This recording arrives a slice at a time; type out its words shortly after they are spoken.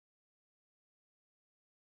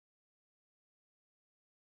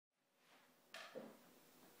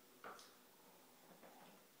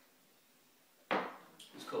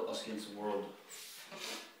Us Against the World.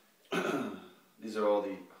 These are all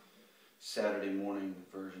the Saturday morning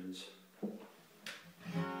versions.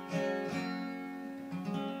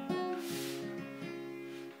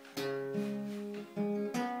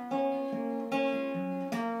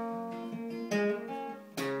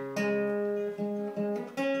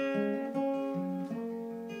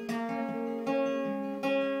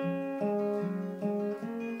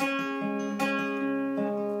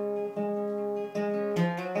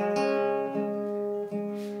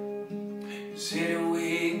 Sit and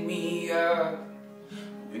wake me up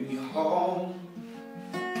when you're home.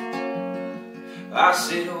 I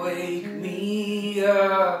said wake me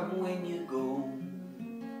up when you go.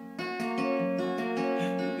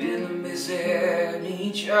 We've been missing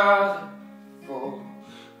each other for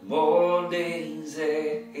more days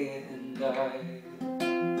than I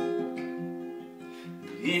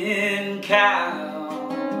didn't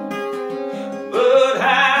count. But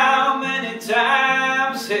how many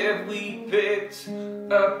times have we picked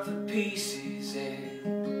up the pieces,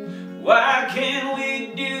 and why can't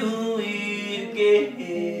we do it again?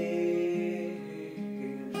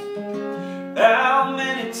 How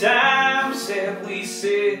many times have we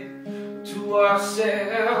said to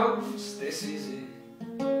ourselves, this is it,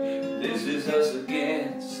 this is us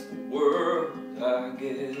against the world, I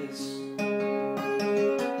guess.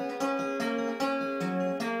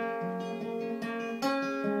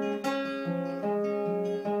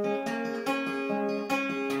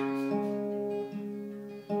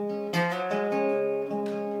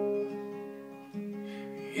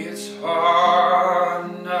 It's hard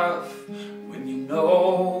enough when you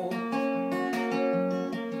know,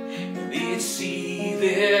 and it's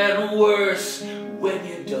even worse when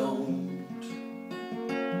you don't.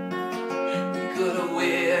 We could have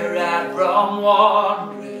wear out from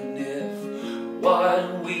wondering if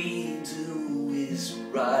what we do is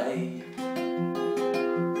right.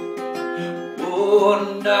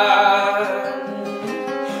 Oh, not.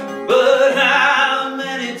 But how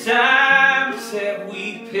many times have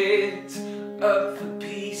we picked up the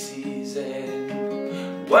pieces,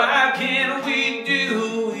 and why can't we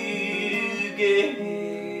do it again?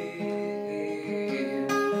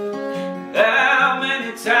 How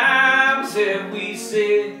many times have we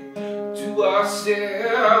said to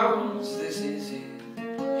ourselves, this is it,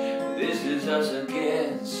 this is us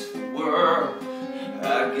against the world,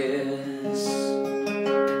 I guess.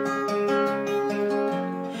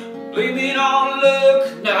 Blame it on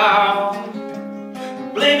luck now,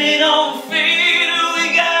 blame it on fate.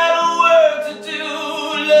 We got work to do,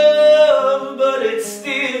 love, but it's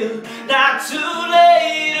still not too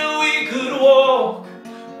late. We could walk,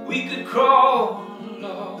 we could crawl,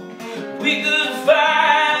 we could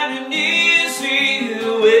find an easy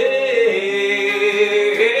way.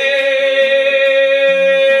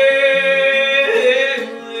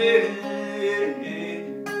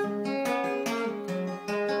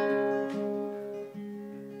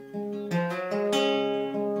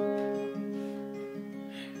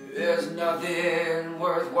 There's nothing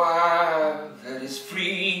worthwhile that is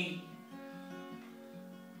free,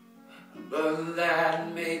 but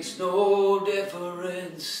that makes no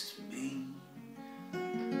difference to me.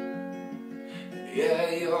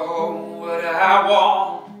 Yeah, you're what I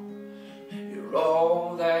want, you're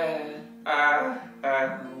all that I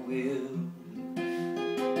will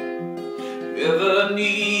ever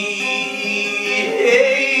need.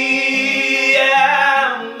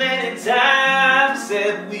 How many times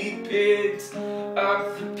have we picked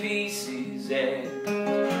up the pieces, and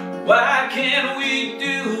why can't we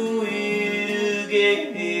do it again?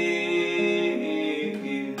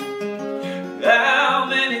 How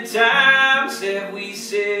many times have we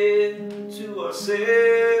said to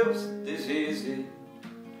ourselves, this is it,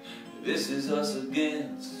 this is us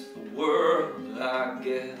against the world, I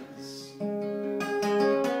guess.